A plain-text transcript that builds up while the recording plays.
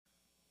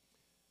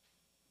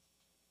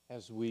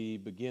As we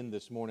begin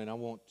this morning, I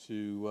want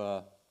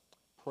to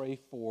pray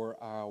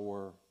for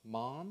our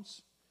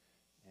moms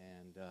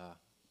and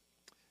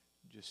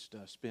just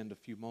spend a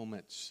few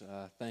moments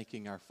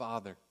thanking our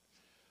Father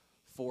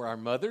for our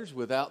mothers.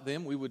 Without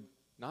them, we would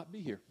not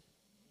be here,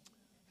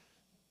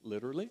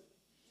 literally.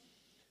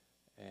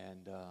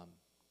 And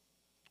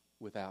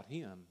without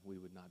Him, we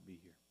would not be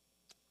here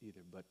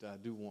either. But I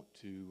do want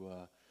to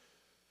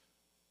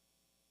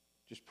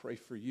just pray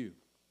for you.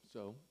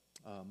 So,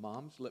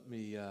 moms, let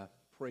me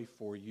pray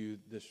for you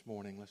this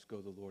morning. Let's go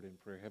to the Lord in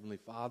prayer. Heavenly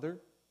Father,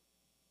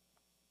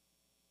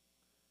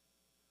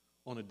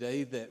 on a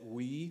day that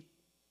we,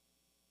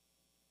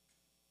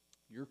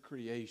 your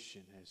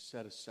creation, has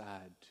set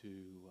aside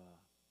to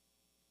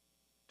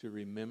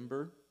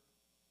remember,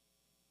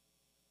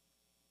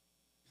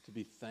 to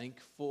be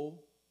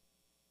thankful,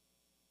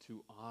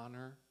 to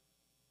honor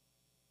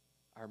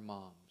our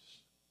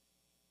moms.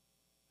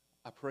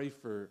 I pray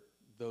for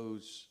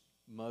those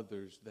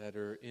mothers that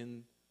are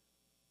in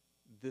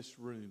this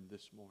room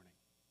this morning.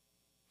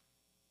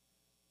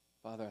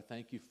 Father, I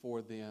thank you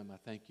for them. I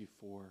thank you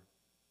for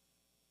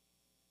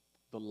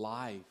the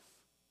life,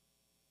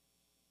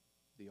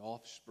 the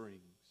offsprings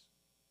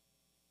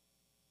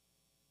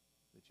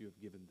that you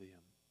have given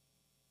them.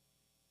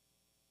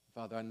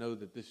 Father, I know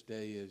that this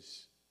day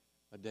is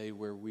a day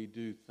where we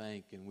do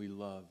thank and we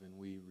love and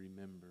we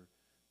remember.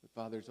 But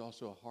Father, it's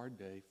also a hard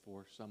day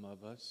for some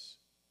of us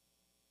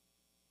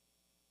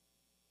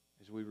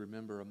as we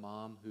remember a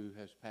mom who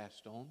has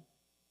passed on,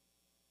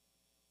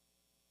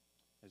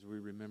 as we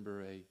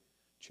remember a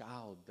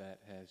child that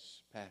has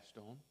passed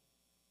on.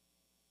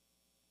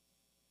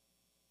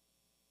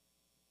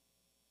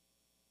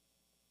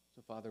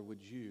 So, Father,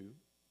 would you,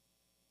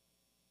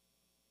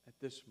 at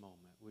this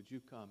moment, would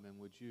you come and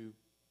would you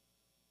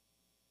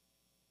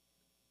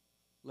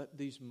let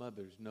these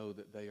mothers know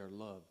that they are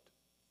loved?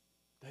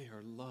 They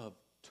are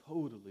loved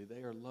totally.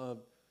 They are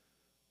loved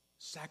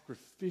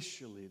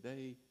sacrificially.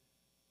 They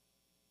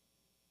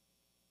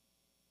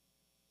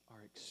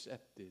are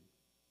accepted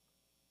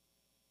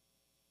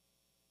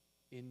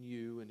in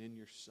you and in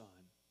your Son.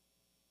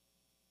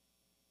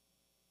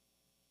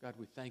 God,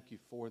 we thank you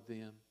for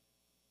them.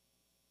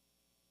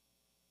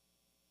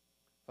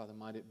 Father,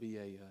 might it be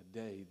a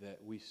day that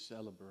we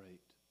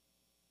celebrate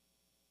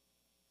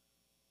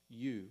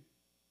you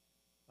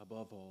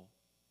above all.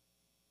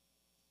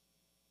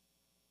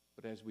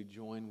 But as we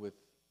join with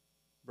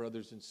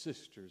brothers and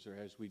sisters, or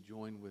as we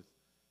join with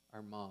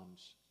our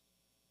moms,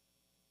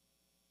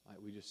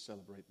 might we just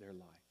celebrate their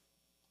life.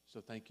 So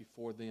thank you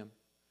for them.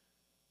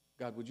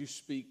 God, would you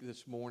speak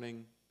this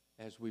morning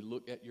as we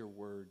look at your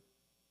word?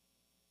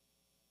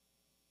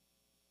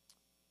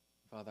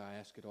 Father, I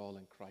ask it all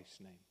in Christ's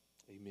name.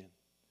 Amen.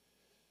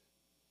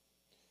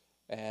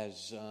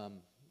 As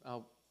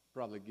I'll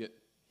probably get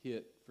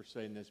hit for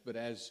saying this, but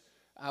as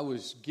I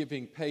was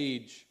giving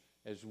Paige,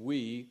 as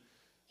we,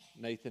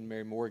 Nathan,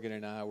 Mary Morgan,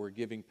 and I were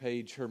giving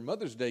Paige her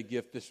Mother's Day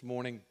gift this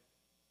morning,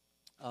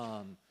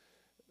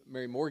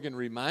 Mary Morgan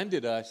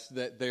reminded us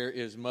that there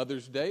is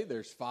Mother's Day,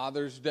 there's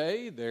Father's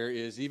Day, there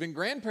is even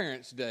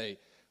Grandparents' Day.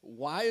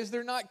 Why is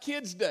there not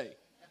Kids' Day?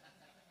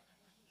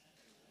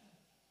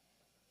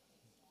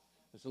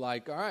 It's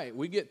like, all right,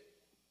 we get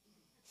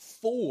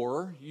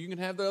 4, you can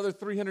have the other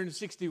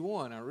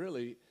 361. I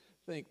really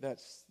think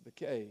that's the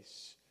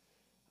case.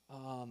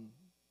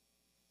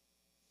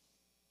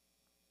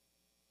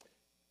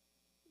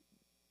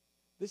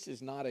 This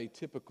is not a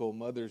typical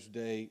Mother's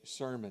Day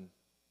sermon.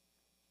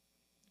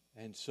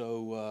 And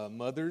so,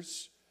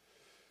 mothers,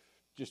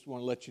 just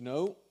want to let you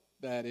know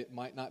that it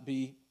might not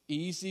be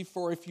easy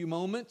for a few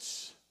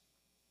moments,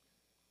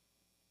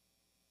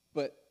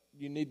 but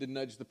you need to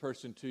nudge the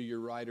person to your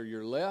right or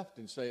your left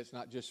and say it's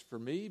not just for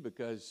me,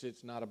 because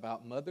it's not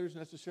about mothers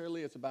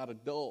necessarily, it's about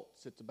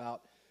adults. It's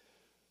about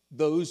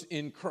those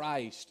in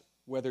Christ,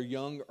 whether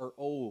young or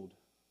old,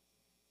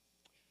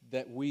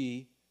 that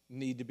we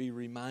need to be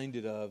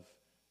reminded of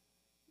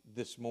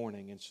this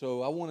morning. And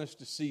so I want us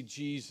to see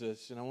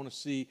Jesus, and I want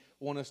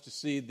us to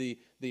see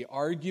the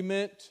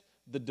argument,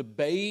 the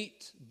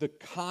debate, the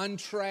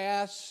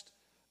contrast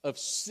of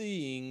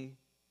seeing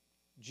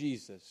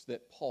Jesus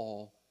that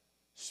Paul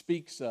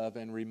speaks of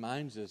and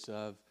reminds us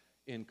of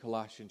in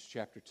Colossians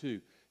chapter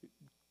 2.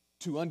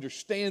 To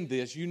understand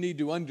this, you need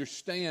to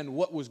understand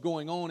what was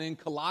going on in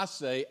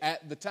Colossae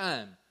at the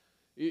time.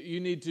 You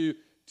need to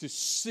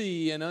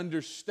see and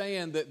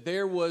understand that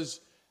there was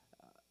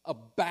a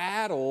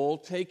battle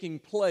taking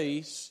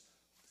place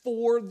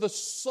for the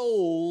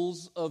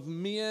souls of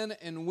men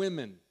and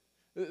women.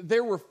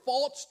 There were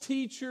false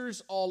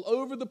teachers all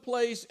over the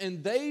place,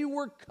 and they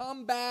were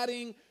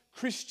combating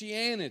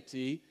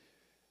Christianity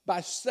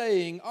by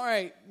saying, all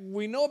right,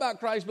 we know about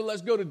Christ, but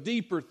let's go to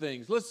deeper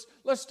things.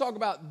 Let's talk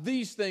about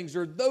these things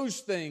or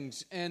those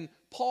things. And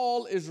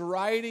Paul is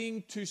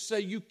writing to say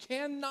you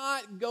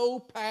cannot go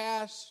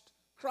past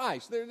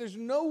Christ. There's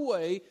no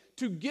way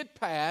to get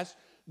past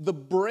the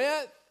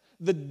breadth,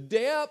 the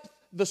depth,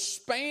 the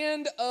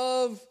span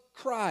of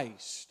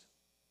Christ.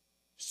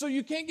 So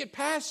you can't get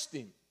past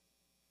Him.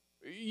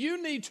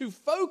 You need to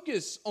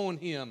focus on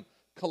Him,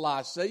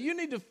 Colossae. You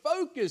need to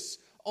focus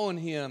on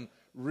Him,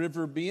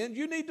 Riverbend.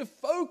 You need to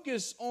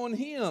focus on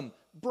Him,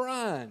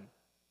 Brian,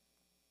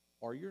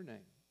 or your name.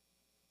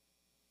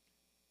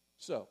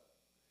 So,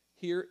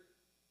 here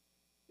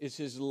is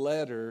his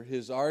letter,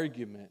 his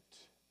argument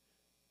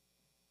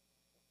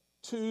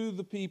to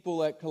the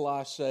people at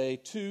Colossae,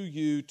 to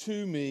you,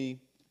 to me,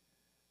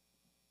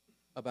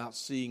 about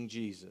seeing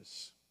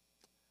Jesus.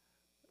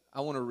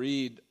 I want to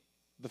read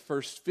the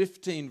first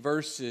 15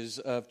 verses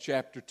of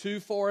chapter 2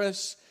 for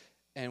us,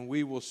 and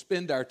we will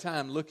spend our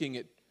time looking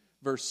at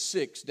verse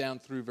 6 down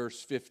through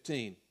verse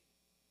 15.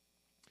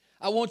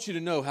 I want you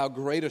to know how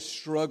great a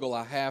struggle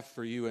I have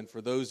for you and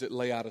for those at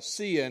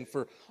Laodicea and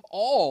for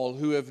all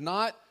who have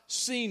not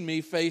seen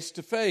me face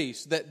to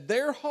face, that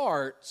their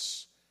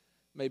hearts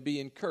may be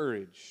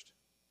encouraged,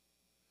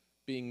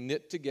 being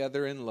knit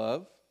together in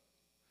love,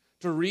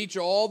 to reach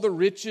all the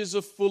riches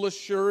of full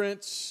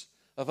assurance,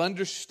 of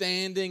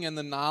understanding and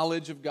the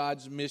knowledge of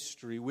God's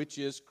mystery, which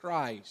is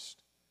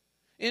Christ,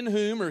 in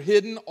whom are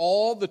hidden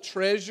all the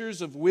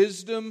treasures of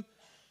wisdom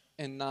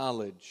and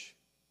knowledge.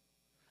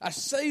 I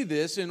say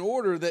this in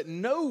order that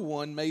no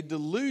one may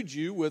delude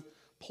you with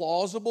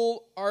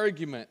plausible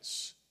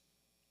arguments.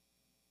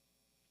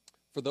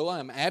 For though I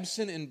am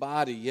absent in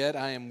body, yet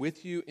I am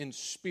with you in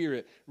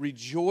spirit,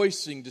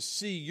 rejoicing to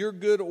see your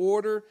good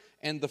order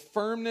and the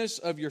firmness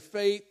of your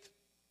faith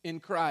in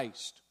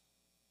Christ.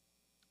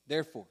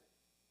 Therefore,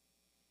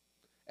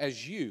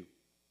 as you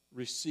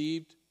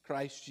received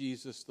Christ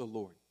Jesus the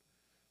Lord,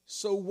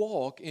 so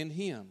walk in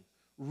Him,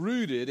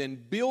 rooted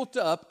and built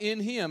up in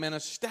Him and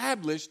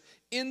established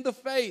in the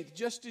faith,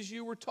 just as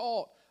you were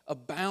taught,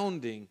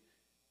 abounding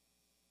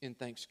in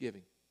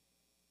thanksgiving.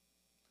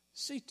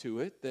 See to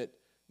it that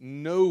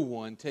no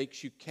one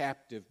takes you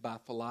captive by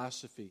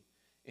philosophy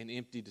and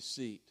empty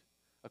deceit,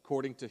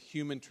 according to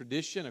human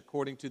tradition,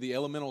 according to the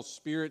elemental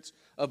spirits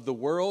of the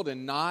world,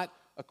 and not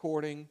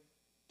according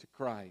to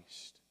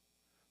Christ.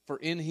 For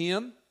in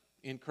Him,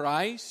 in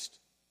Christ,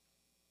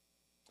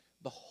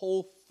 the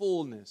whole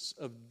fullness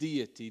of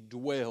deity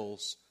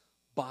dwells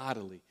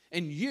bodily.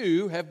 And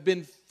you have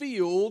been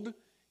filled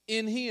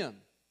in Him,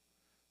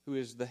 who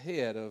is the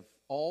head of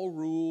all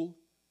rule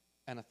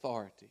and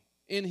authority.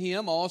 In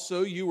Him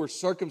also you were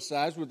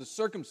circumcised with a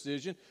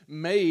circumcision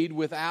made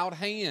without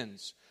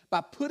hands,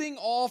 by putting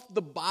off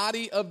the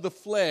body of the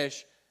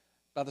flesh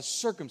by the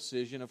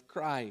circumcision of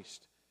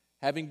Christ,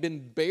 having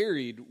been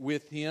buried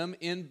with Him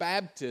in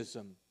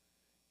baptism,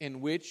 in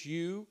which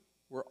you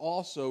were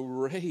also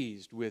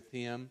raised with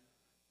Him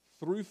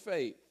through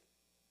faith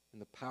in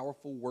the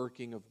powerful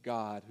working of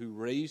God who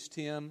raised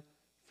Him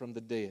from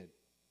the dead.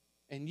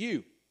 And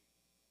you,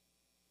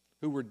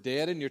 who were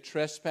dead in your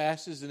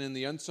trespasses and in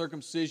the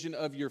uncircumcision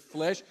of your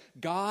flesh,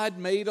 God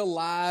made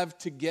alive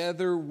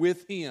together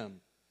with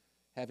Him,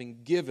 having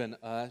forgiven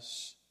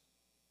us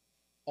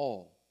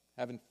all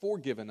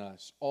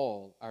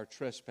our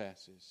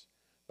trespasses,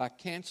 by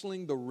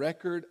canceling the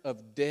record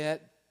of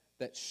debt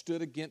that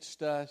stood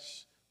against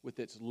us with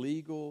its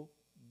legal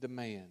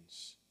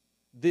demands.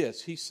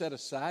 This He set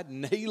aside,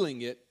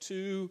 nailing it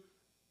to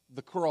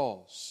the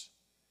cross.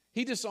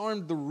 He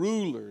disarmed the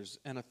rulers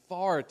and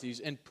authorities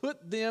and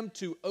put them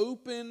to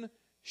open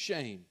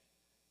shame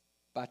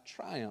by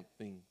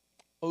triumphing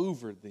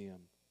over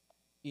them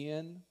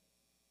in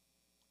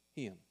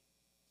Him.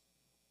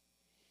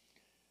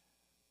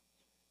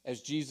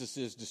 As Jesus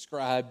is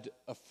described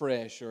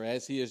afresh, or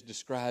as He is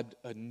described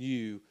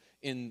anew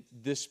in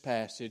this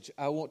passage,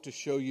 I want to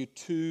show you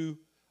two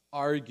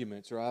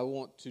arguments, or I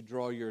want to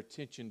draw your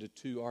attention to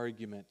two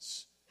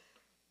arguments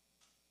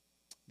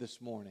this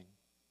morning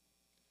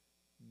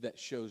that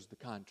shows the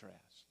contrast.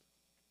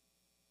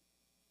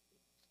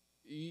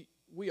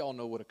 We all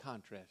know what a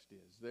contrast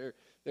is.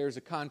 There's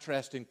a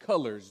contrast in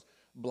colors,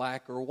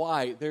 black or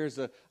white. There's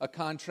a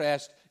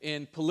contrast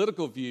in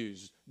political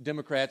views,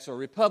 Democrats or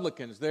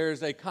Republicans.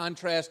 There's a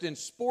contrast in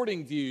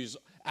sporting views,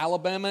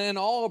 Alabama and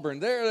Auburn.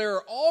 There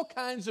are all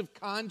kinds of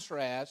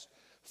contrast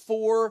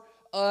for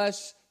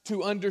us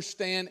to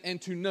understand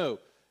and to know.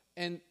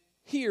 And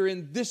here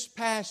in this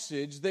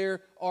passage,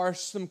 there are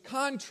some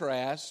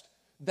contrast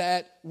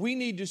that we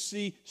need to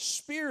see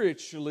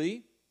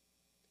spiritually,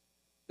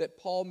 that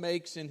Paul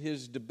makes in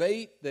his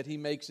debate, that he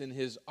makes in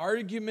his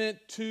argument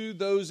to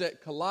those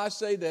at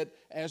Colossae, that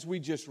as we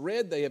just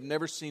read, they have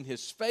never seen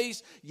his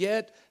face,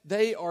 yet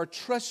they are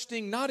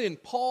trusting not in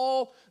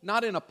Paul,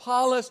 not in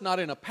Apollos, not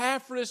in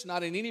Epaphras,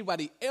 not in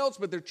anybody else,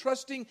 but they're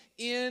trusting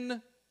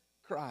in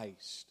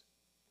Christ,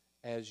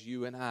 as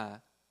you and I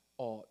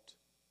ought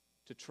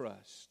to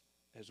trust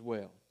as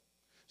well.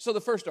 So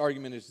the first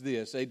argument is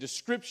this: a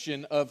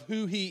description of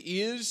who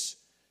He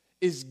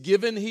is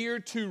given here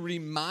to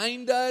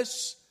remind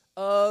us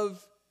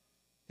of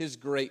His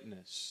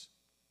greatness.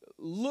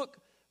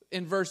 Look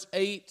in verse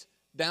 8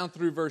 down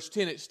through verse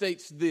 10. It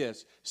states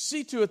this: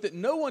 see to it that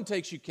no one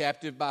takes you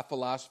captive by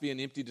philosophy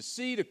and empty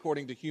deceit,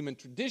 according to human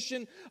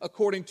tradition,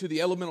 according to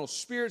the elemental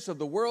spirits of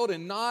the world,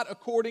 and not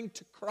according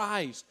to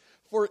Christ.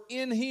 For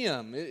in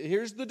Him,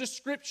 here's the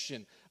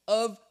description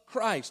of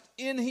Christ.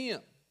 In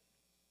Him,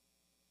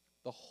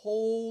 the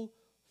whole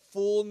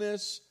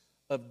fullness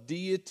of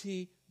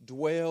deity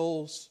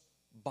dwells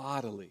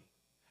bodily.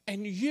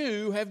 And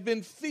you have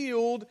been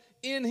filled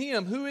in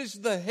Him, who is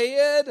the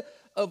head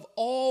of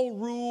all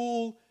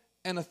rule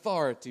and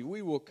authority.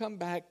 We will come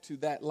back to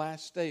that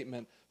last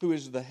statement, who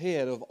is the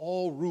head of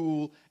all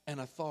rule and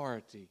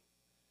authority,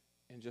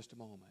 in just a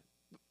moment.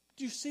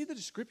 Do you see the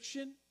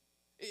description?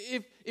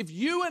 If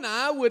you and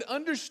I would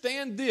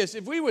understand this,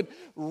 if we would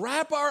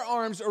wrap our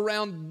arms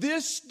around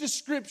this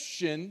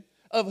description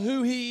of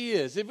who He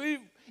is,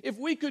 if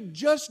we could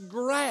just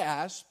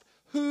grasp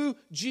who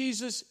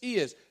Jesus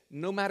is,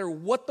 no matter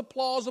what the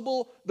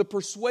plausible, the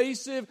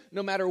persuasive,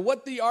 no matter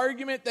what the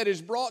argument that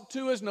is brought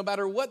to us, no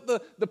matter what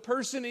the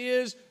person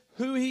is,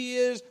 who he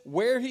is,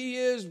 where he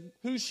is,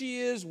 who she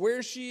is,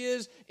 where she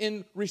is,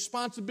 in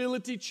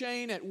responsibility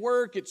chain, at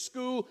work, at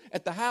school,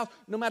 at the house,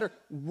 no matter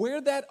where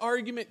that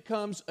argument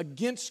comes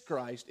against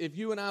Christ, if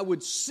you and I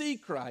would see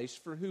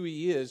Christ for who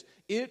He is,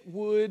 it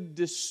would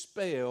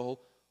dispel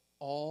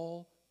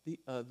all the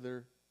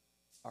other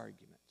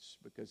arguments,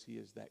 because He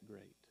is that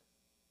great.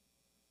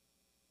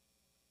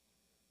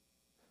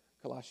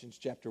 Colossians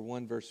chapter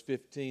 1, verse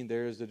 15,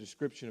 there is a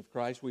description of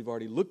Christ. We've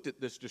already looked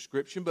at this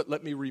description, but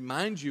let me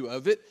remind you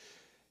of it.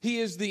 He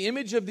is the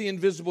image of the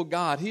invisible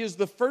God. He is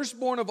the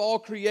firstborn of all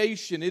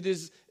creation. It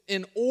is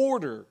in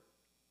order,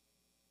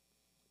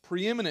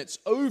 preeminence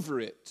over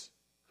it,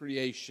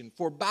 creation.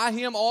 For by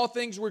Him all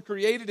things were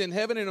created in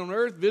heaven and on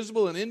earth,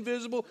 visible and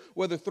invisible,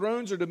 whether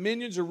thrones or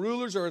dominions or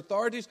rulers or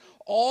authorities.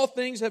 All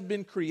things have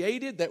been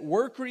created that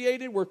were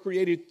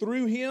created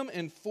through Him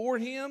and for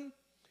Him.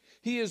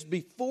 He is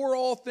before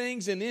all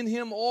things, and in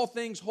Him all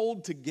things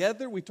hold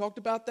together. We talked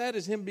about that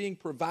as Him being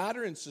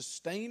provider and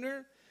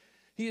sustainer.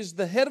 He is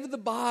the head of the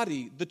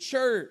body, the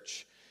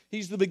church.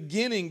 He's the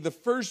beginning, the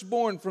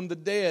firstborn from the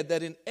dead,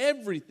 that in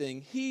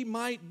everything He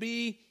might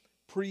be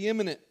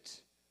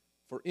preeminent.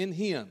 For in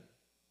Him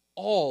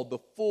all the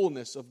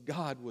fullness of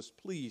God was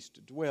pleased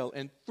to dwell,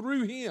 and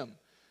through Him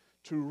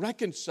to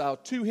reconcile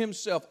to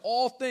Himself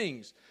all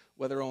things,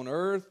 whether on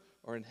earth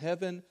or in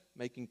heaven,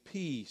 making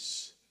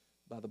peace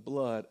by the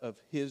blood of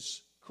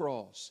His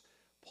cross.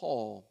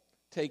 Paul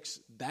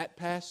takes that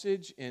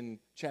passage in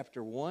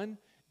chapter 1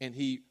 and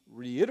he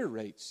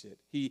reiterates it.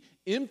 He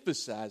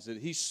emphasizes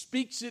it. He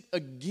speaks it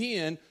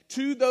again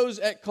to those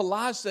at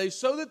Colossae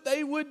so that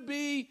they would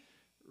be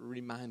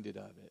reminded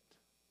of it.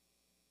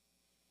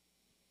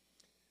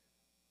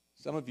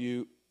 Some of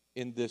you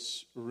in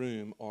this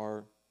room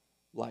are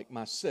like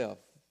myself.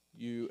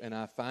 You and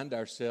I find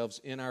ourselves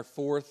in our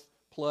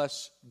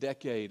 4th+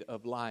 decade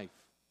of life.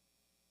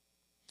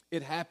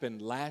 It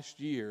happened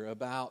last year,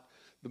 about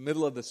the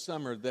middle of the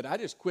summer, that I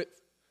just quit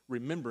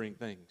remembering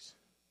things.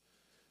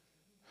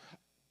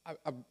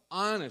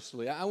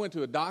 Honestly, I went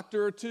to a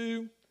doctor or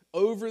two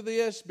over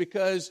this,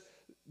 because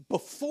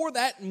before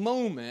that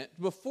moment,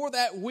 before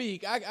that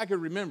week, I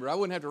could remember. I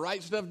wouldn't have to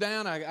write stuff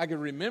down. I could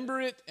remember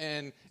it,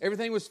 and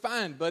everything was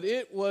fine. But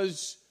it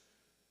was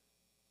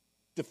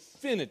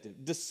definitive.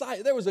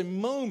 There was a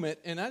moment,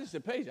 and I just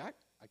said, Paige, I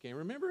can't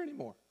remember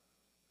anymore.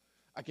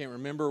 I can't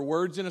remember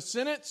words in a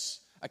sentence.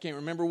 I can't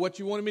remember what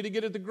you wanted me to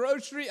get at the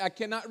grocery. I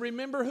cannot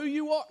remember who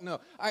you are. No,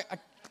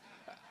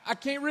 I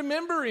can't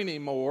remember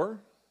anymore.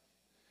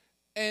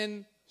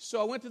 And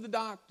so I went to the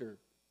doctor,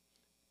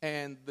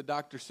 and the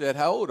doctor said,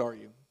 how old are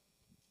you?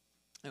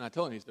 And I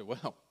told him. He said,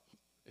 well,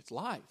 it's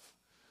life.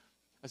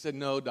 I said,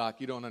 no, doc,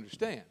 you don't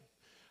understand.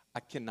 I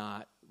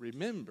cannot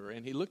remember.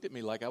 And he looked at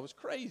me like I was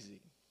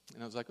crazy.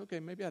 And I was like, okay,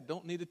 maybe I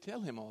don't need to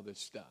tell him all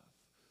this stuff.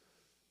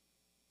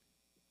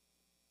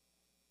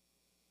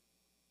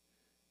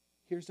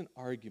 Here's an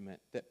argument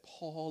that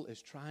Paul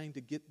is trying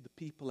to get the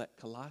people at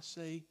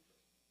Colossae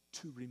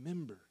to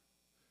remember.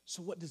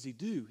 So what does he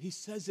do? He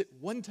says it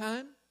one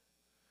time.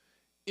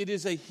 It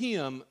is a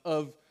hymn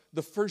of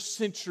the first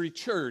century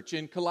church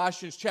in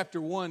Colossians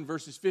chapter 1,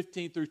 verses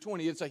 15 through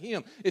 20. It's a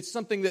hymn. It's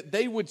something that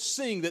they would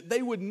sing, that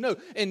they would know.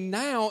 And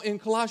now in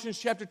Colossians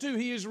chapter 2,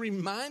 he is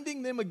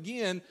reminding them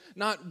again,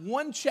 not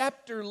one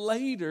chapter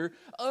later,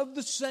 of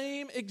the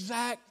same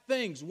exact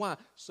things. Why?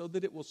 So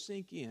that it will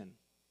sink in.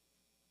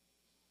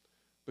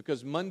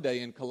 Because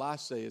Monday in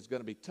Colossae is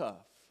going to be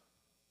tough.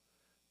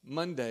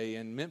 Monday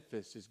in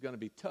Memphis is going to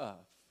be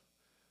tough.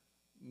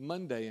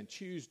 Monday and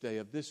Tuesday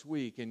of this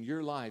week in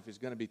your life is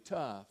going to be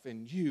tough.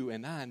 And you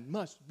and I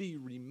must be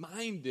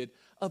reminded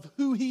of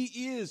who He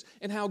is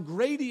and how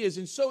great He is.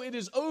 And so it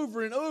is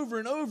over and over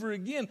and over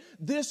again,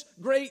 this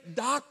great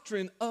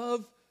doctrine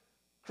of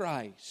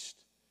Christ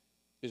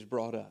is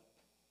brought up.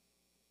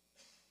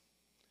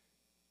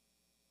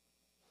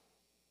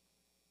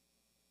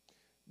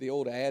 The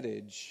old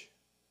adage,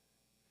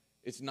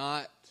 it's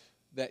not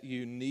that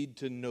you need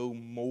to know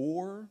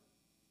more,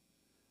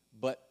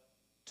 but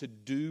to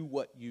do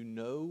what you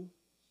know,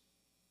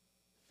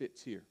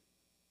 fits here.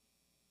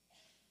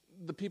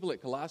 The people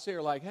at Colossae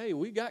are like, hey,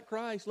 we got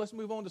Christ, let's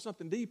move on to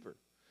something deeper.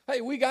 Hey,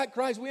 we got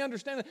Christ, we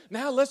understand it.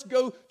 Now let's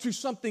go to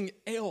something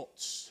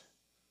else.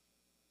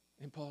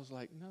 And Paul's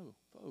like, no,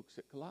 folks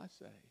at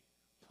Colossae,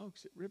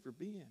 folks at River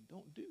Bend,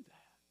 don't do that.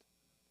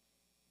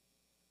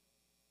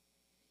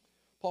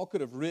 Paul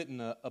could have written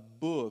a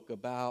book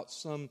about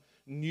some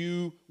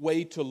new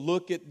way to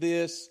look at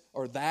this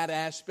or that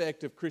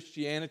aspect of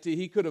Christianity.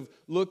 He could have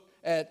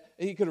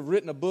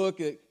written a book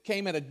that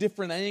came at a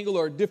different angle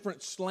or a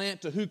different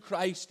slant to who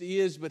Christ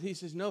is, but he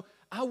says, no,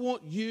 I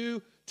want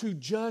you to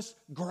just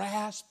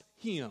grasp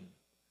Him.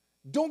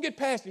 Don't get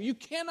past Him. You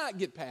cannot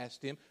get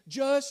past Him.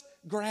 Just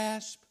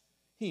grasp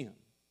Him.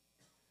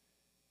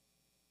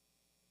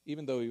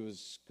 Even though he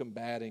was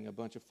combating a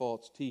bunch of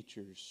false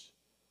teachers,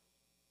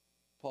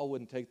 Paul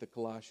wouldn't take the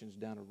Colossians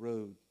down a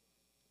road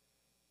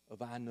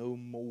of I know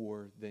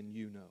more than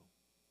you know.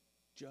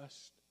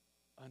 Just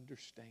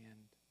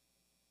understand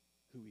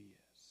who He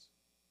is.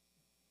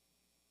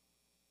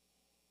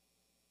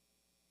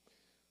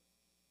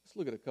 Let's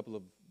look at a couple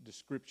of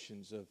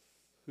descriptions of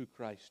who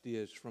Christ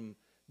is from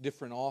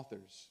different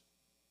authors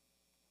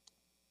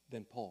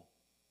than Paul.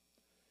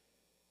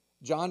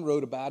 John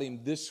wrote about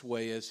Him this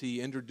way as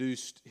he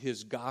introduced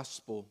his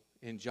gospel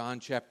in John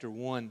chapter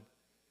 1,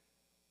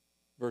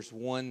 verse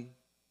 1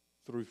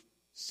 through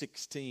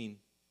 16.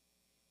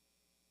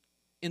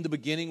 In the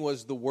beginning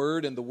was the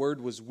Word, and the Word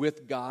was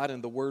with God,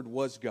 and the Word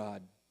was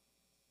God.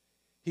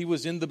 He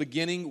was in the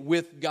beginning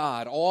with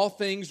God. All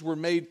things were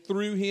made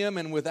through Him,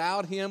 and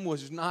without Him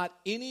was not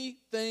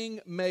anything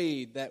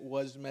made that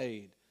was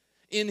made.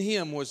 In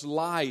Him was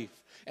life,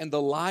 and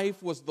the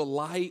life was the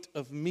light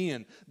of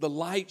men. The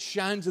light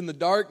shines in the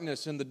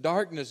darkness, and the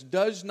darkness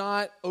does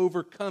not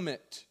overcome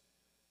it.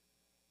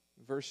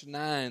 Verse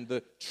 9,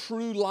 the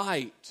true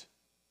light,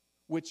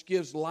 which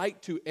gives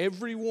light to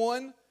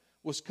everyone,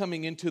 was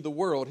coming into the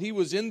world. He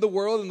was in the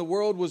world, and the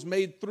world was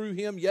made through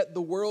Him, yet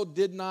the world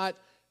did not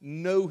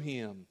know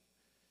Him.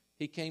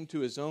 He came to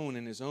His own,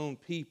 and His own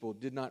people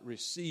did not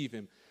receive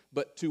Him.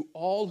 But to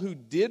all who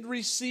did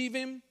receive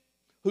Him,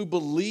 who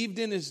believed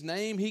in His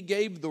name, He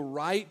gave the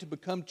right to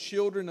become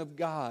children of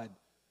God,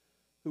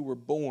 who were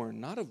born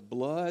not of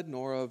blood,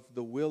 nor of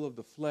the will of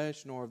the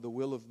flesh, nor of the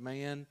will of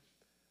man,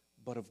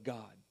 but of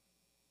God.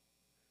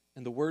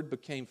 And the Word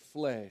became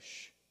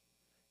flesh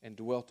and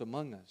dwelt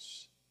among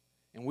us.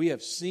 And we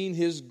have seen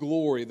His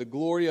glory, the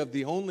glory of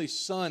the only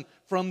Son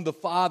from the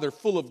Father,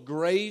 full of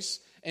grace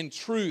and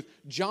truth.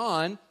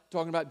 John,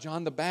 talking about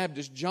John the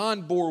Baptist,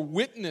 John bore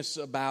witness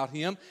about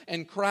Him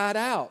and cried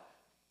out,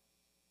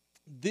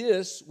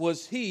 "This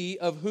was He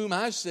of whom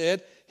I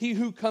said, He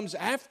who comes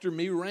after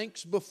me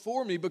ranks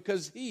before me,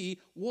 because He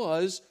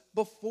was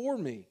before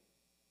me.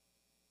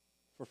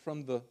 For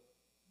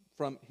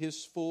from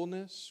His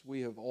fullness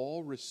we have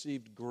all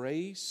received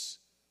grace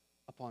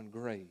upon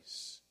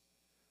grace.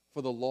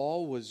 For the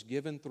law was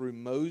given through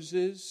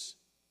Moses.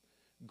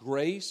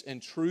 Grace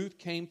and truth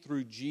came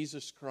through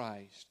Jesus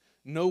Christ.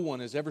 No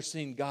one has ever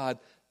seen God,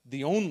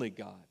 the only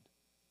God,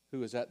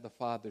 who is at the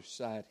Father's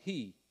side.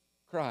 He,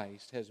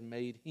 Christ, has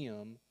made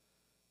Him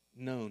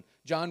known."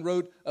 John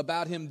wrote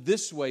about Him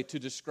this way to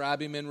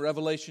describe Him in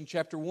Revelation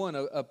chapter 1,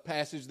 a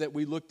passage that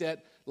we looked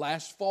at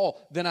last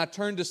fall. "Then I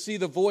turned to see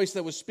the voice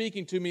that was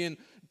speaking to me, and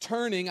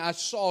turning I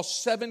saw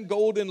 7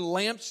 golden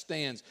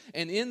lampstands,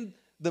 and in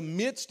the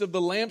midst of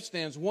the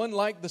lampstands, one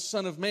like the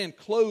Son of Man,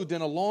 clothed in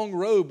a long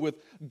robe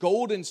with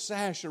golden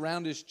sash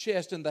around His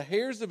chest, and the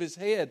hairs of His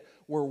head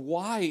were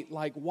white,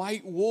 like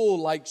white wool,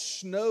 like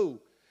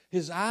snow.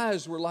 His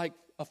eyes were like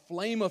a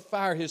flame of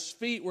fire. His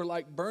feet were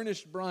like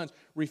burnished bronze,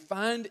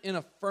 refined in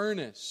a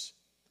furnace,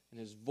 and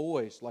His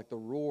voice like the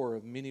roar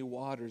of many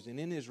waters.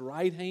 And in His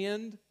right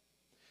hand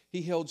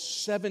He held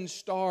 7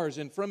 stars,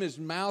 and from His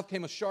mouth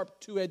came a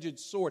sharp 2-edged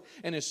sword,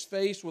 and His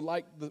face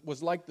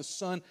was like the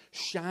sun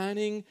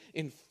shining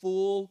in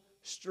full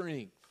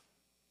strength."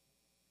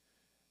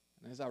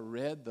 And as I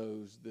read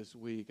those this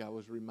week, I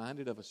was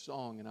reminded of a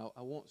song, and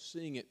I won't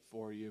sing it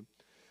for you.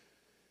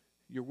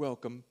 You're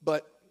welcome.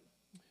 But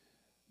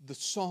the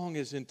song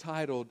is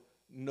entitled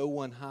 "No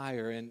One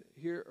Higher," and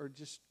here are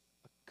just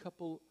a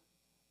couple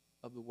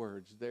of the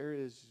words. There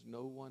is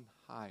no one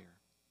higher.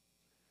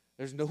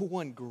 There's no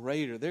one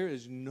greater. There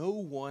is no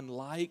one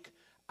like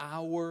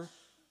our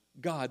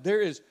God. There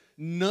is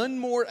none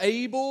more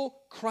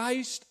able,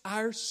 Christ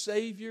our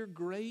Savior,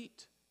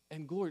 great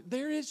and glorious.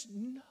 There is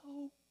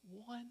no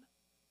one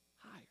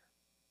higher.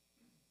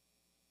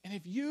 And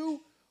if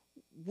you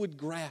would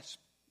grasp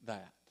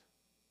that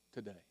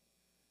today,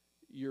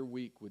 your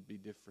week would be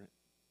different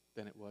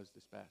than it was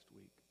this past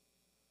week.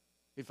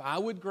 If I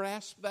would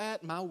grasp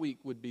that, my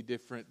week would be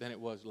different than it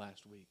was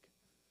last week.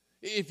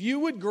 If you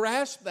would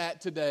grasp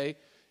that today,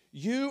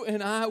 you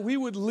and I, we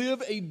would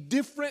live a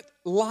different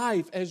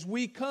life as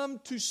we come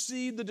to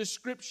see the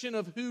description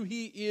of who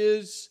He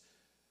is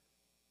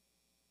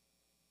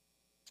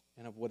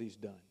and of what He's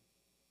done.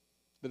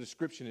 The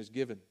description is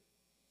given.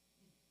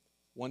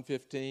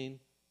 1:15,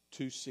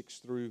 2:6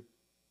 through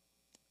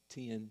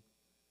 10,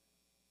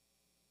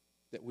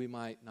 that we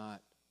might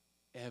not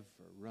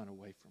ever run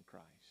away from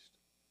Christ.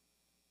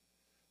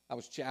 I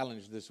was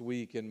challenged this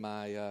week in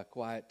my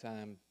quiet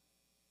time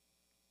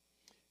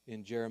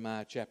in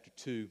Jeremiah chapter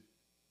 2.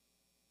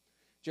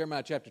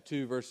 Jeremiah chapter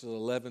 2, verses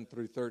 11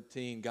 through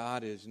 13,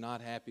 God is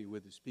not happy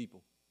with His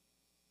people.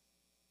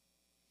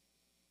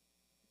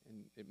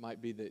 And it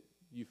might be that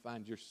you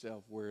find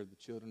yourself where the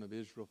children of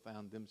Israel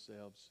found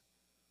themselves.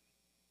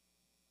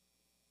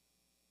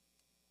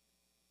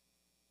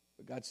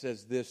 But God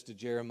says this to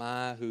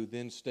Jeremiah, who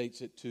then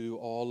states it to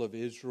all of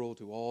Israel,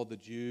 to all the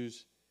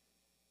Jews.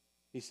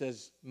 He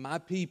says, my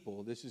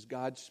people, this is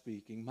God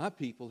speaking, my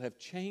people have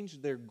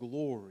changed their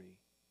glory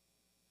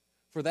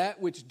for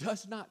that which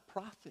does not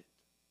profit.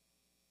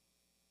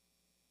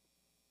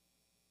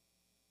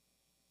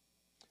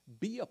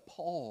 Be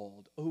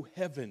appalled, O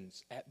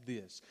heavens, at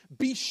this.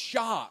 Be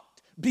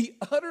shocked. Be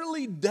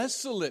utterly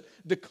desolate,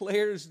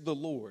 declares the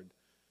Lord.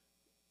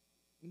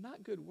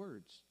 Not good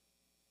words.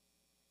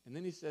 And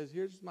then he says,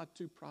 here's my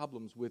two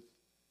problems with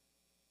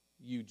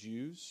you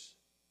Jews.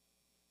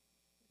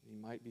 He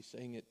might be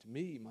saying it to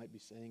me. He might be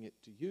saying it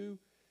to you,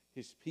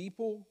 His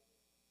people.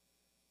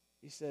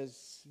 He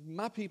says,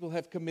 my people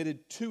have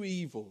committed two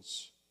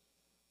evils.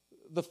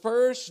 The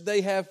first,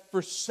 they have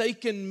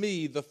forsaken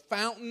me, the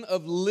fountain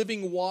of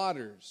living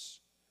waters.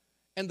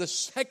 And the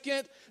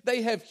second,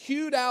 they have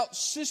hewed out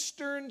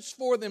cisterns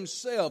for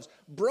themselves,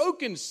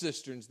 broken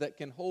cisterns that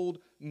can hold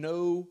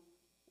no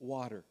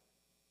water.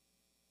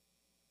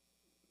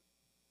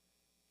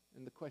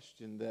 And the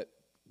question that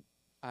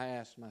I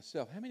ask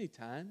myself, how many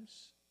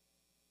times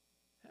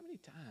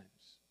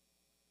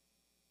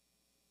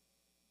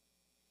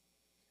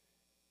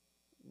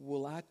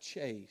will I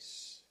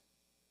chase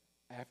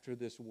after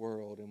this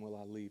world and will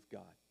I leave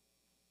God?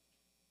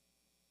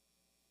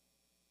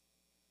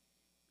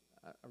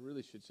 I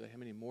really should say, how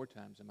many more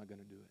times am I going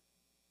to do it?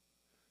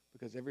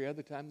 Because every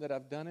other time that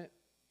I've done it,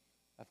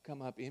 I've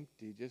come up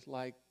empty, just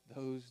like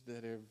those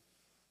that have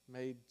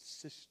made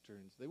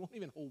cisterns. They won't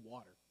even hold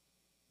water.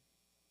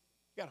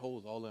 Got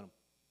holes all in them.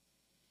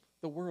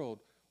 The world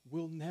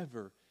will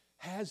never,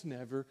 has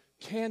never,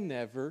 can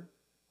never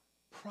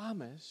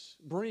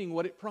bring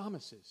what it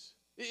promises.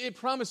 It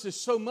promises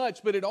so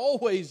much, but it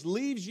always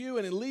leaves you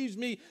and it leaves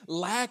me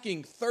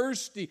lacking,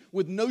 thirsty,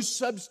 with no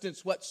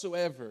substance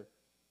whatsoever.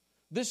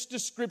 This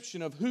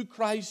description of who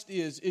Christ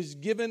is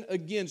given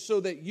again so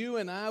that you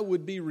and I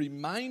would be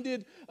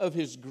reminded of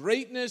His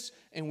greatness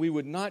and we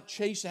would not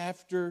chase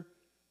after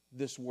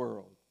this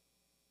world.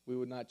 We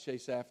would not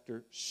chase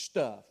after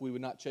stuff. We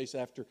would not chase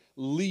after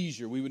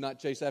leisure. We would not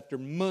chase after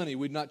money.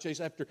 We would not chase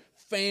after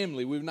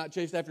family. We would not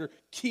chase after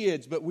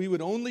kids. But we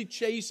would only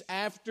chase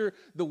after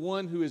the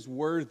one who is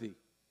worthy,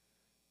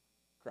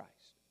 Christ.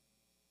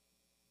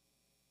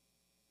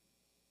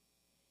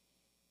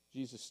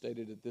 Jesus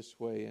stated it this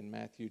way in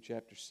Matthew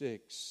chapter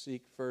 6.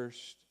 Seek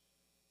first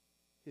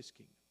His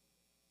kingdom.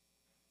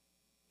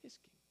 His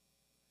kingdom.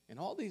 And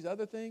all these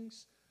other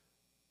things,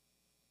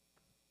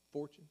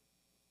 fortune,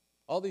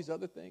 all these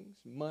other things,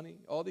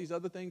 money, all these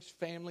other things,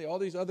 family, all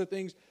these other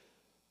things,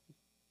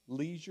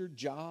 leisure,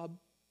 job,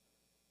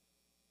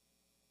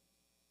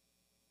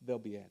 they'll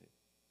be added.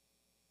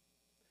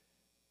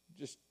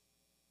 Just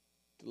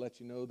to let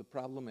you know, the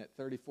problem at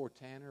 34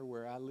 Tanner,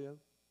 where I live,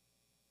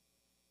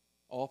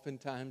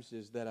 oftentimes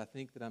is that I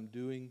think that I'm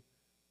doing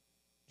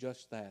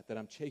just that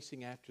I'm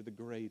chasing after the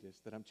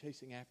greatest, that I'm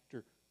chasing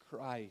after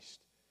Christ,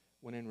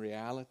 when in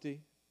reality,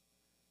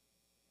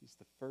 He's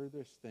the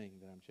furthest thing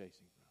that I'm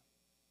chasing from.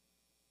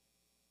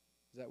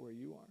 Is that where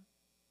you are?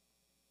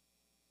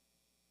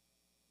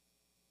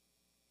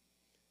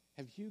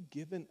 Have you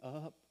given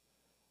up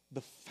the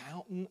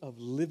fountain of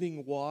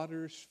living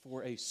waters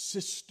for a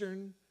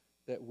cistern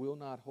that will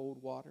not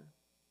hold water?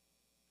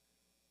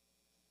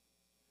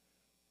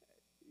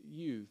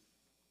 Youth,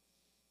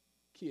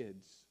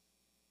 kids,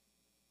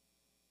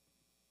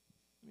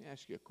 let me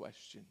ask you a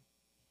question.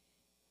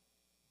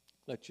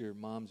 Let your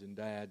moms and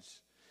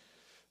dads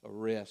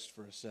rest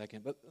for a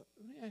second. But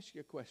let me ask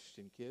you a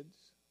question, kids.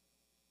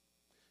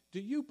 Do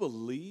you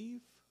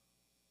believe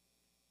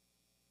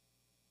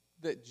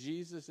that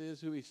Jesus is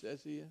who He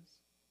says He is?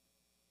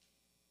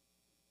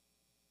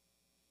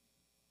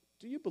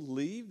 Do you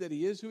believe that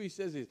He is who He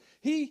says He is?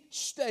 He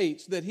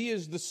states that He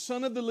is the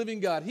Son of the living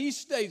God. He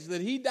states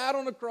that He died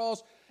on the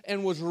cross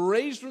and was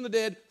raised from the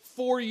dead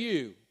for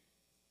you.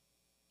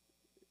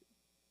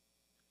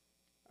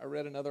 I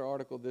read another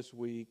article this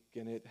week,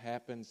 and it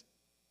happens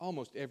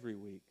almost every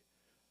week,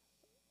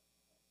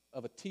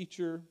 of a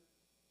teacher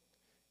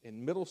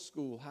in middle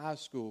school, high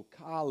school,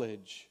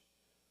 college,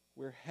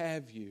 where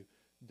have you,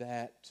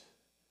 that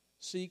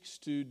seeks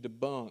to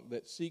debunk,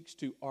 that seeks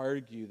to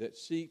argue, that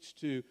seeks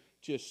to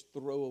just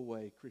throw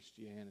away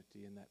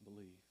Christianity and that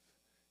belief.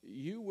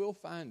 You will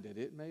find it.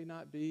 It may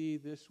not be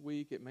this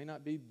week, it may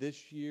not be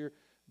this year,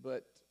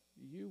 but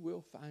you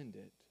will find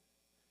it.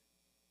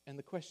 And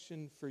the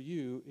question for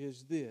you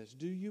is this: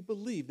 do you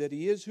believe that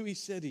He is who He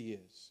said He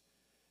is?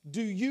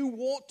 Do you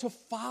want to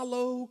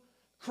follow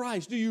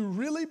Christ? Do you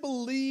really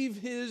believe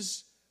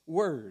His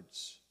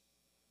words?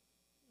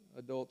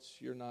 Adults,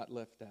 you're not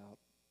left out.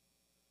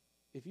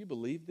 If you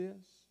believe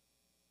this,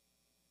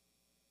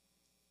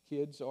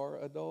 kids or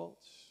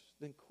adults,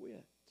 then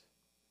quit.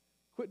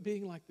 Quit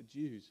being like the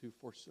Jews who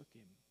forsook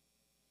Him.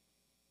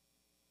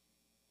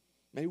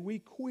 May we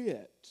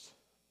quit.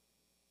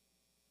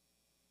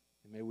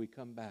 And may we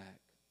come back.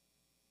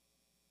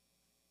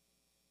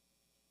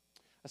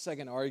 A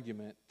second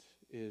argument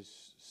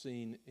is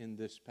seen in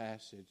this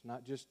passage.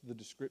 Not just the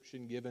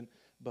description given,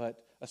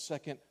 but a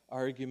second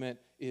argument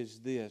is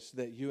this,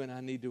 that you and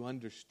I need to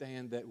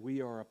understand that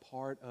we are a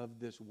part of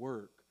this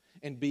work.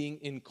 And being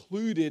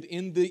included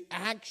in the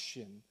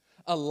action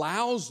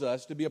allows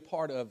us to be a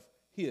part of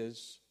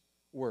His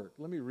work.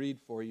 Let me read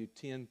for you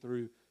 10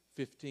 through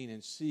 15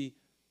 and see.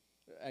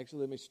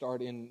 Actually, let me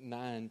start in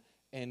 9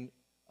 and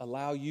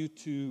allow you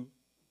to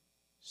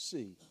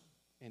see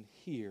and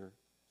hear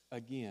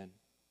again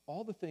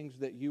all the things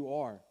that you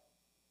are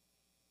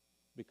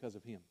because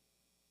of Him.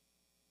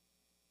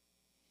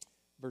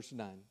 Verse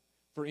 9.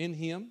 For in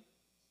Him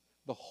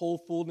the whole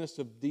fullness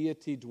of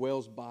deity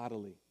dwells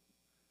bodily.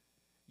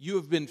 You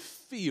have been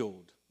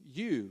filled.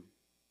 You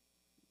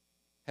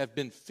have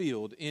been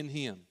filled in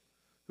Him,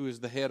 who is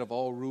the head of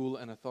all rule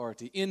and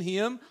authority. In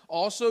Him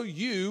also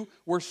you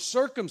were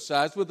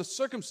circumcised with a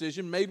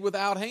circumcision made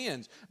without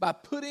hands, by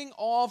putting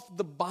off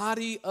the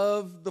body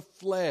of the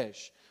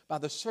flesh, by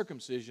the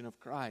circumcision of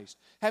Christ.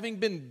 Having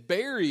been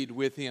buried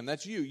with Him,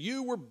 that's you.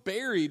 You were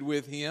buried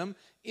with Him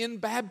in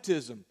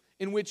baptism,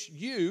 in which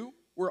you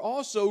were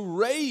also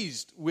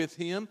raised with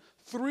Him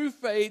through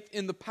faith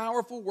in the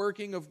powerful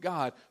working of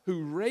God,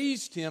 who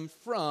raised Him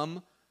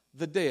from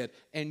the dead.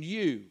 And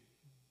you,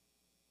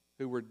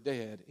 who were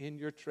dead in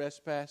your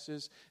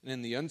trespasses and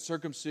in the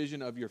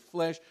uncircumcision of your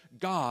flesh,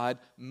 God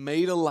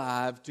made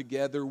alive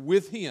together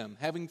with Him,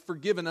 having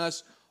forgiven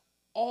us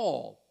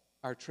all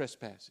our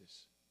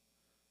trespasses,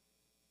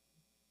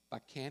 by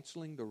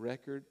canceling the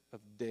record of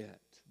debt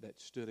that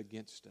stood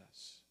against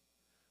us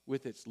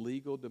with its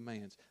legal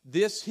demands.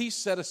 This He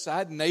set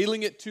aside,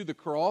 nailing it to the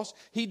cross.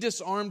 He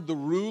disarmed the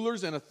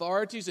rulers and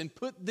authorities and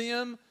put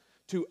them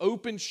to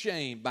open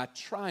shame by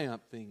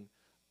triumphing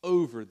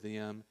over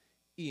them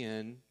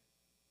in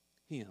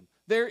Him.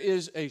 There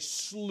is a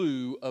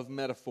slew of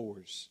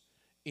metaphors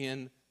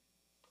in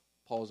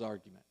Paul's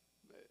argument.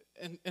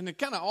 And they're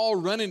kind of all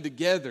running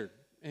together.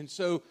 And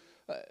so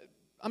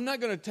I'm not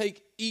going to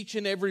take each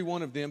and every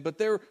one of them, but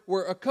there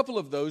were a couple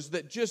of those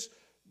that just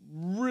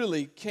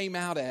really came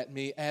out at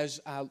me as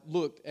I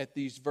looked at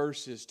these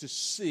verses, to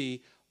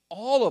see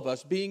all of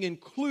us being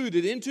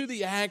included into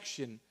the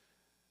action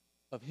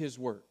of His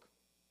work.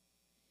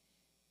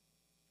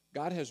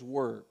 God has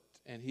worked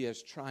and He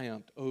has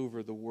triumphed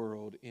over the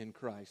world in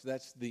Christ.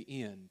 That's the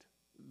end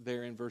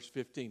there in verse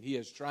 15. He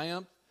has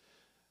triumphed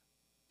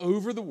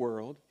over the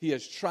world. He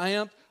has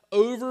triumphed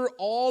over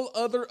all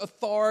other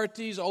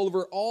authorities,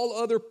 over all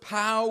other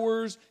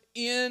powers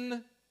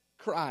in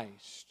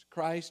Christ.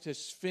 Christ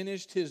has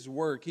finished His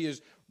work. He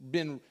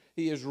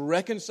has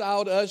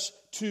reconciled us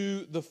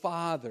to the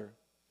Father.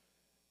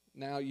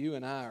 Now you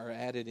and I are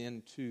added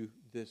into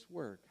this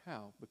work.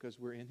 How? Because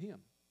we're in Him.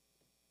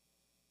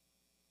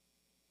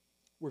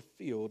 We're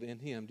filled in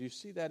Him. Do you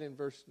see that in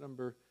verse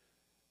number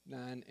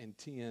 9 and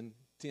 10?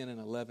 10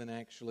 and 11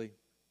 actually.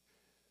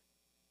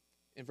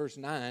 In verse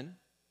 9,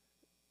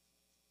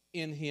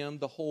 in Him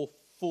the whole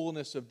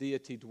fullness of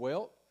deity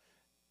dwelt,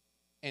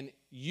 and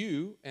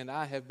you and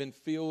I have been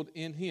filled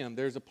in Him.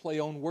 There's a play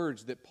on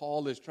words that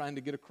Paul is trying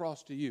to get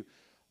across to you.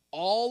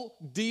 All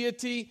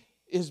deity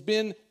has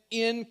been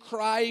in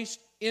Christ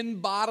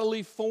in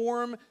bodily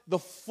form. The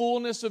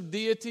fullness of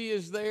deity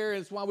is there.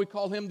 It's why we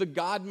call Him the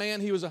God-man.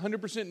 He was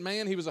 100%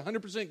 man. He was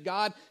 100%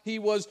 God. He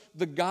was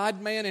the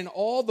God-man, and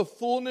all the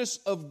fullness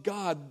of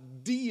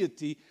God,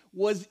 deity,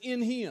 was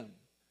in Him.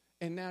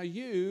 And now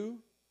you,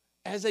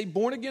 as a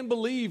born-again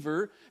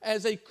believer,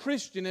 as a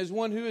Christian, as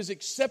one who has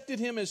accepted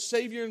Him as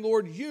Savior and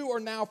Lord, you are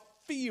now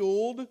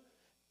filled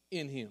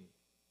in Him.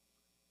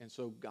 And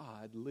so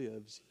God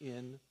lives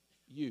in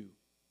you.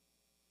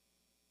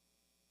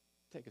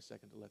 Take a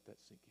second to let that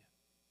sink in.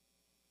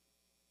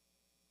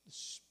 The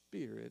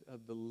Spirit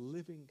of the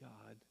living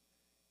God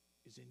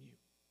is in you.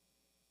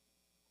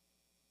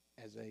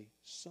 As a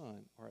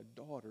son or a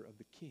daughter of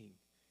the King,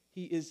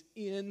 He is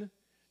in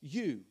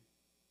you.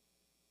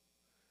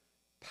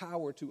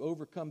 Power to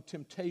overcome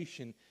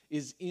temptation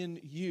is in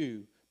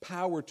you.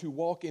 Power to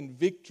walk in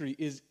victory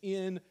is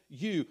in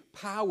you.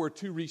 Power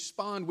to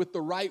respond with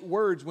the right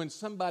words when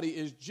somebody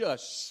is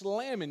just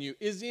slamming you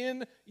is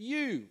in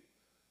you.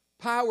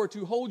 Power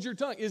to hold your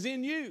tongue is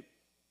in you.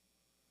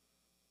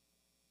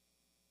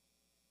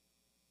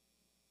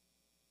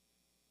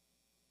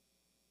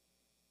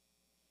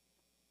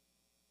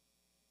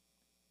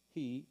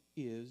 He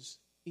is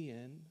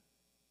in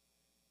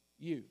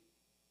you.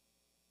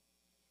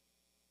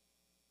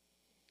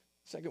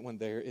 Second one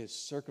there is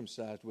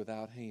circumcised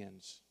without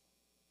hands.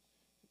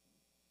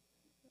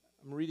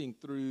 I'm reading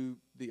through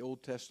the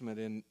Old Testament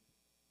in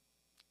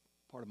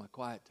part of my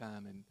quiet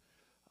time, and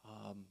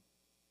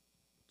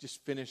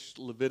just finished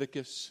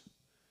Leviticus.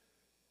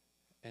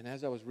 And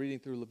as I was reading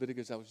through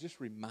Leviticus, I was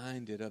just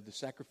reminded of the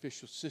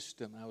sacrificial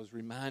system. I was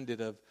reminded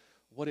of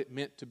what it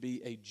meant to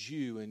be a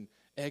Jew in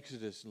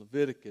Exodus,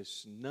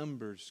 Leviticus,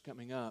 Numbers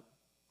coming up.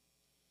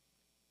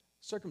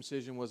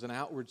 Circumcision was an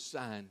outward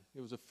sign.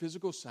 It was a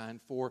physical sign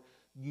for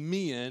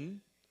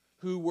men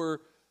who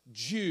were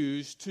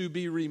Jews to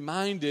be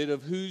reminded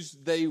of whose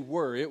they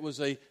were. It was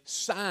a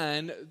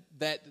sign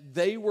that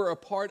they were a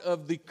part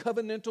of the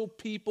covenantal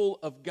people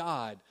of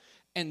God.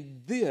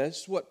 And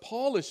this, what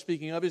Paul is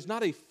speaking of, is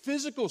not a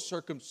physical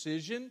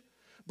circumcision,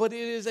 but it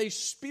is a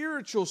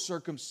spiritual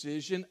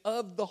circumcision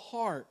of the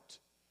heart,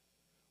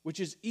 which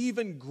is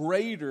even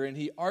greater. And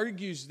he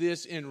argues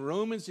this in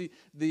Romans.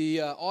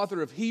 The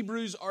author of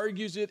Hebrews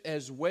argues it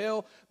as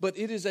well. But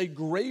it is a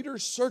greater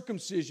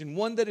circumcision,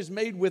 one that is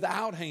made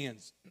without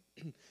hands.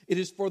 It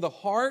is for the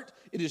heart.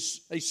 It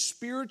is a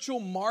spiritual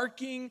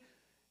marking,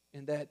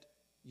 and that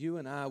you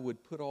and I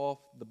would put off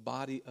the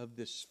body of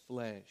this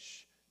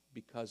flesh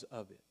because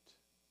of it,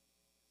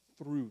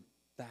 through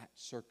that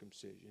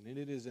circumcision. And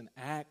it is an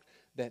act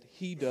that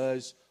he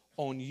does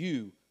on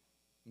you,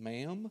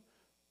 ma'am,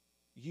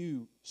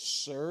 you,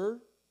 sir.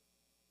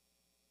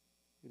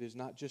 It is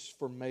not just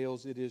for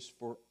males, it is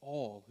for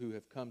all who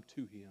have come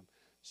to him.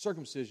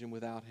 Circumcision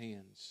without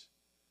hands.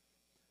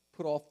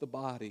 Put off the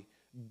body.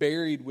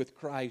 Buried with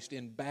Christ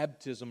in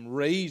baptism,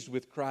 raised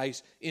with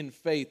Christ in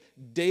faith,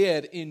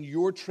 dead in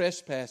your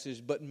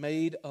trespasses, but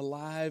made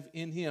alive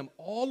in him.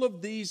 All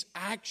of these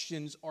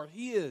actions are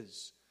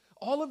his.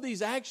 All of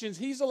these actions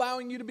he's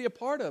allowing you to be a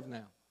part of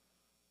now.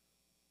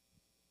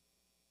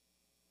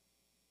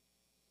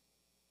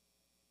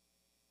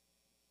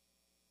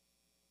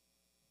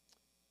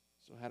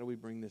 So how do we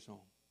bring this on?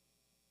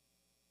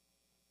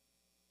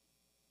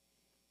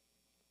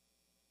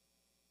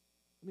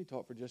 Let me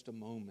talk for just a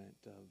moment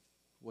of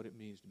what it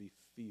means to be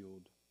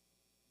filled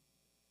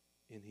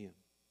in him.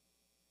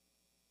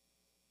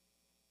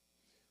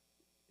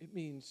 It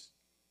means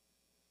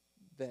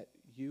that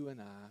you and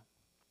I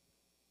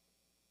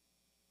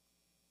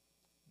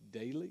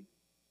daily,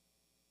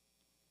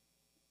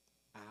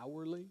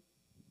 hourly,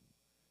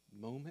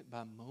 moment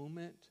by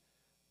moment,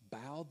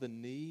 bow the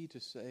knee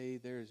to say,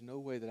 there is no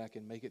way that I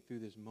can make it through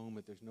this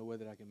moment. There's no way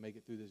that I can make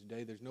it through this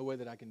day. There's no way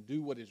that I can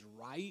do what is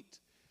right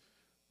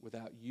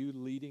without you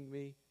leading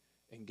me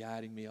and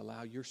guiding me.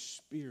 Allow your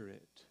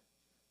Spirit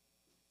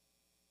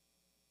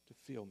to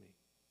fill me.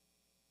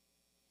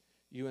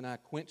 You and I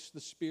quench the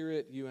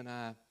Spirit. You and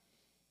I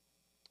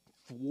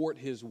thwart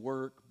his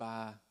work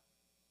by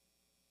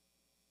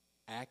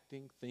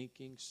acting,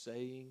 thinking,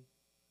 saying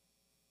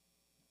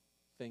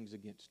things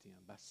against him,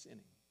 by sinning.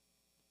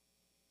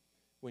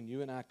 When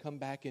you and I come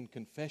back in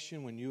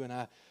confession, when you and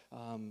I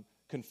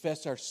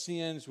confess our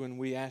sins, when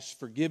we ask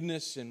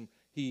forgiveness and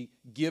he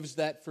gives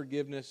that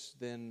forgiveness,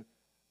 then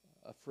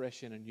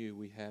afresh and anew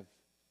we have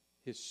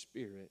his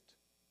Spirit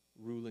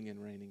ruling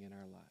and reigning in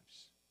our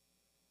lives.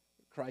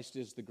 Christ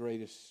is the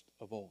greatest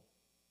of all.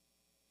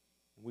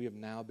 We have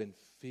now been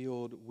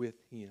filled with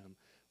him.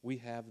 We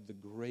have the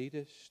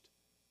greatest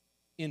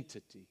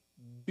entity,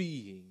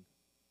 being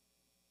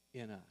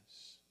in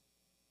us.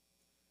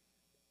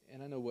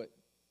 And I know what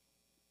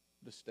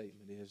the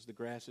statement is. The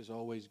grass is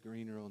always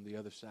greener on the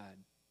other side.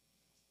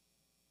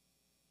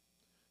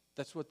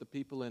 That's what the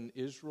people in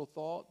Israel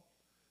thought.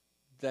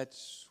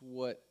 That's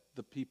what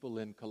the people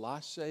in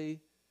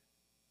Colossae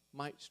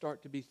might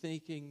start to be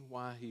thinking,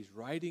 why he's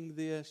writing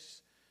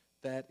this.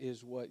 That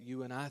is what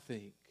you and I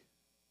think.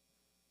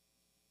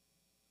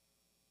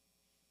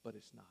 But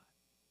it's not.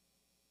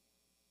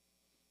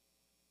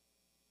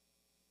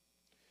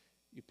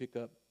 You pick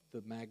up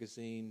the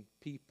magazine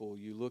People,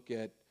 you look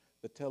at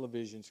the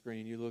television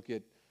screen, you look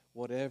at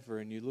whatever,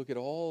 and you look at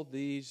all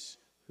these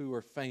who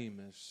are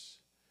famous,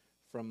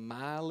 from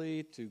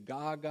Miley to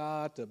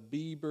Gaga to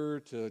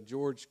Bieber to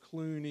George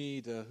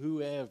Clooney to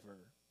whoever.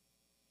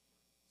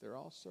 They're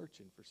all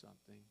searching for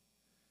something.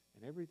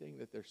 And everything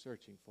that they're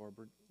searching for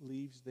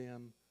leaves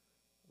them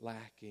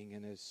lacking.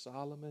 And as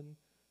Solomon,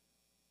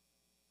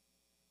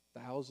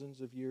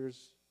 thousands of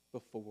years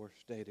before,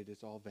 stated,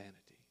 it's all vanity.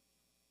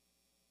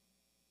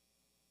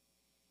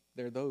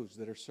 There are those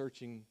that are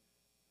searching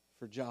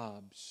for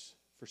jobs,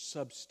 for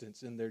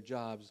substance in their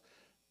jobs.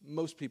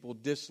 Most people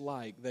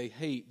dislike, they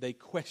hate, they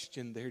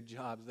question their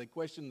jobs. They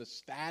question the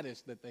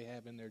status that they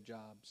have in their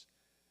jobs.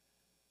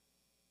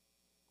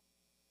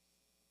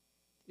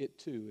 It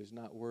too is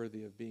not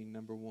worthy of being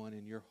number one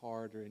in your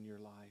heart or in your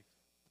life.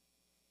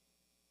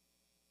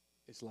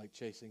 It's like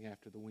chasing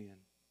after the wind.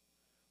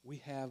 We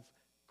have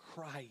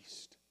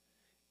Christ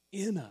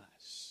in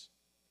us.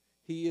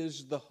 He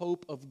is the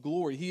hope of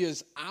glory. He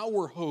is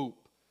our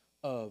hope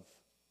of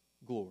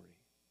glory.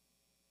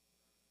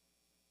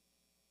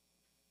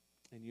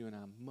 And you and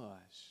I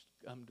must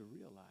come to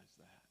realize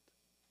that.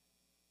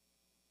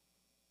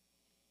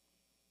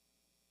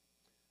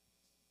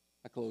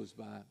 I close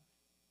by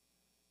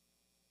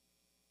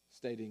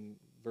stating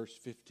verse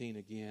 15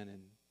 again,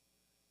 and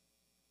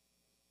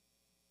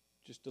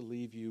just to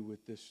leave you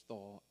with this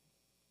thought.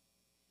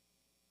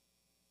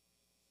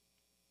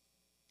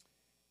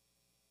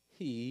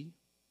 He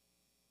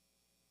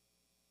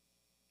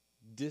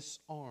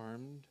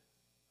disarmed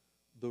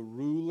the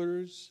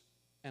rulers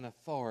and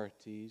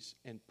authorities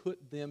and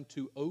put them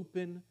to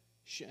open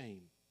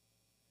shame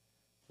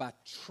by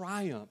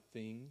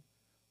triumphing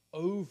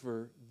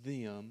over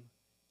them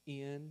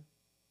in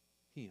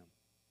Him.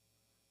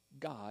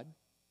 God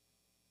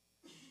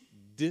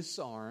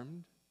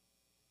disarmed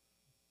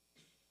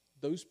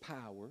those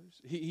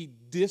powers. He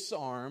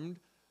disarmed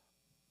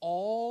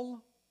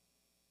all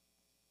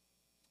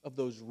of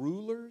those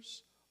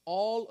rulers,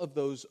 all of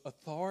those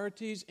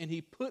authorities, and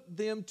He put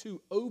them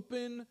to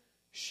open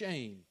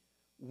shame.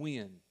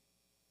 When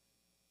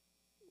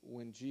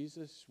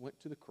Jesus went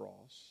to the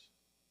cross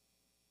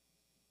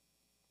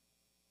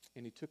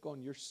and He took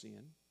on your sin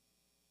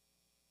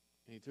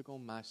and He took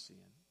on my sin.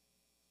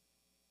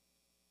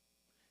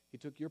 He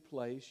took your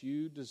place.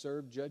 You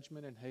deserve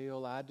judgment and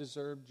hell. I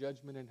deserve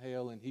judgment and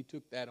hell, and He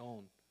took that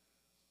on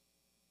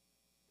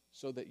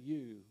so that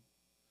you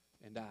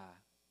and I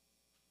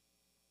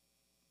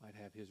might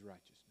have His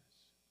righteousness.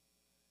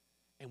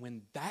 And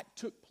when that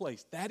took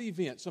place, that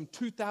event some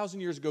 2,000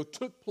 years ago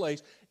took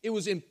place, it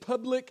was in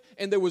public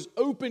and there was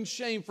open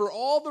shame for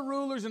all the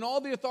rulers and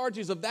all the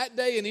authorities of that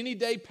day and any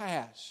day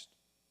past,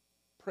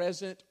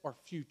 present or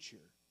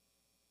future,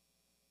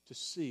 to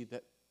see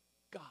that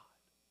God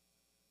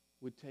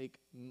would take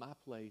my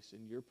place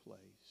and your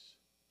place,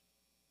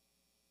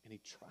 and He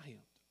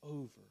triumphed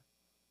over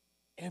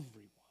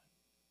everyone.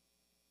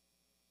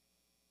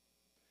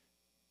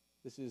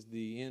 This is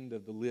the end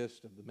of the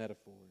list of the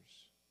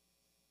metaphors.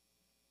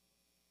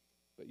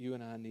 But you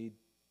and I need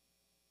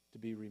to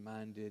be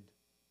reminded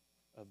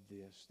of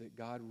this, that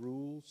God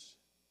rules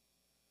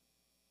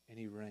and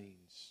He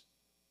reigns.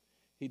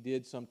 He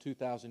did some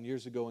 2,000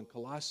 years ago in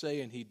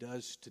Colossae, and He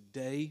does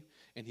today,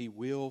 and He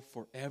will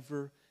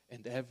forever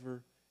and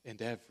ever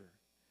and ever.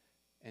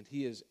 And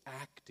He is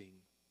acting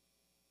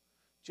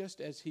just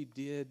as He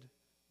did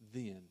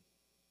then.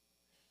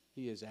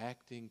 He is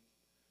acting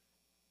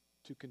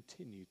to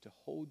continue to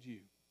hold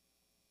you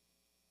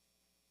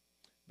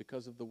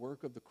because of the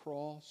work of the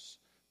cross,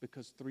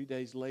 because 3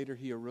 days later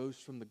He arose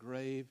from the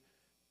grave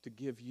to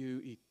give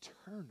you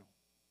eternal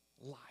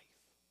life.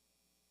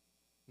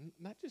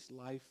 Not just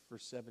life for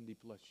 70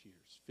 plus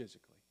years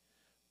physically,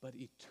 but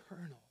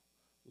eternal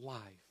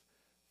life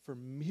for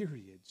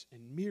myriads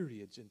and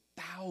myriads and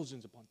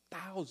thousands upon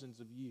thousands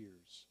of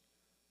years.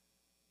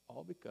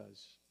 All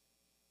because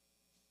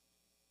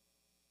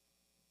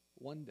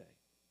one day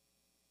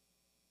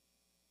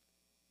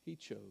He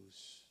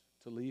chose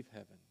to leave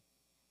heaven.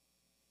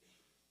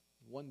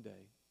 One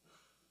day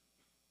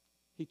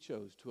He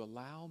chose to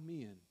allow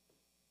men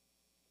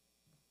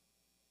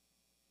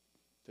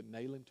to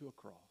nail Him to a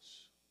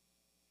cross.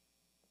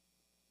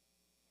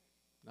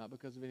 Not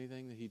because of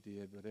anything that He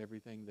did, but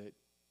everything that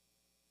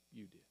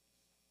you did.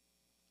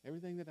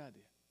 Everything that I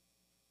did.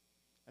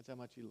 That's how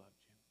much He loved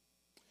you.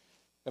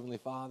 Heavenly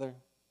Father,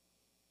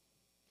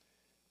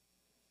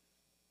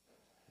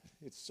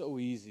 it's so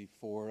easy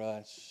for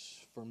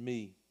us, for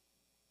me,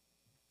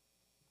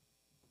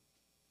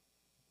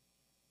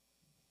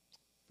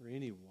 for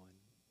anyone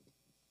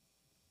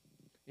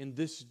in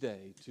this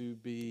day to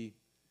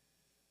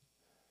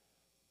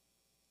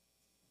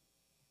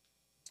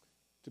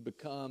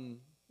become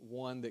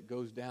one that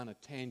goes down a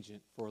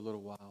tangent for a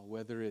little while,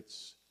 whether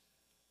it's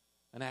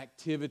an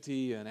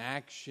activity, an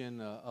action,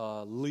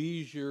 a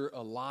leisure,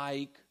 a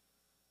like,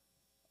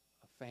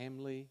 a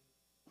family,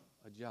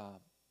 a job,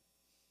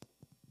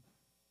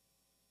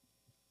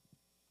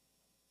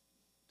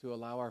 to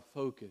allow our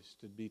focus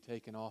to be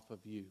taken off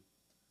of you.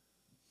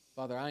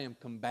 Father, I am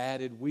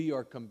combated, we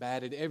are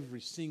combated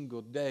every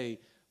single day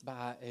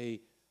by a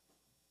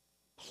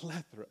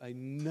plethora, a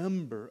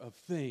number of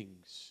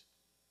things.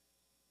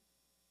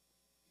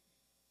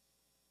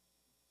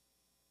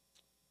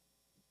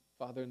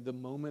 Father, in the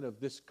moment of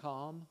this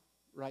calm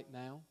right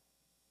now,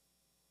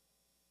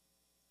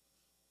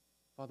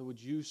 Father,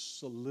 would you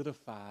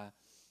solidify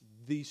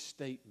these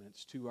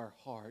statements to our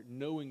heart,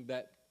 knowing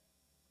that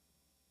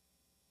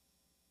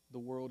the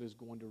world is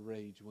going to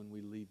rage when we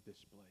leave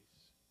this place.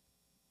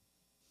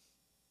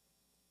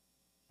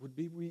 Would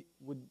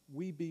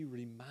we be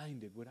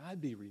reminded, would I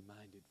be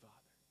reminded, Father,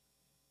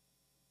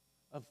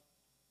 of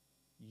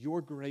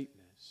your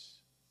greatness,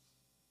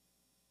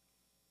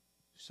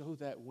 so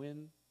that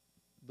when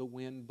the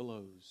wind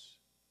blows,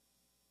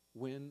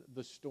 when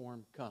the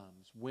storm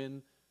comes,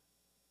 when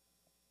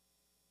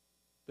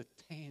the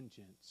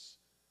tangents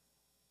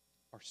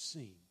are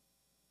seen,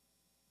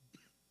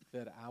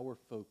 that our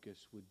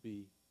focus would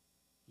be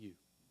you.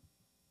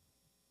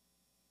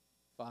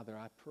 Father,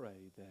 I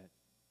pray that,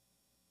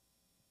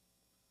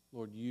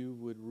 Lord, you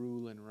would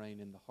rule and reign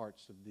in the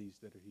hearts of these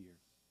that are here.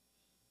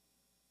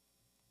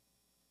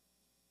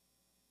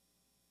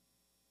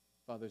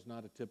 Father, it's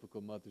not a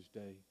typical Mother's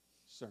Day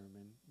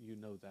sermon. You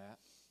know that.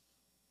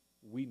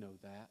 We know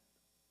that.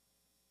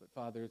 But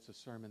Father, it's a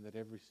sermon that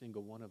every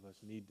single one of us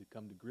need to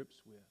come to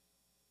grips with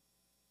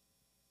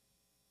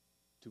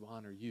to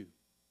honor you.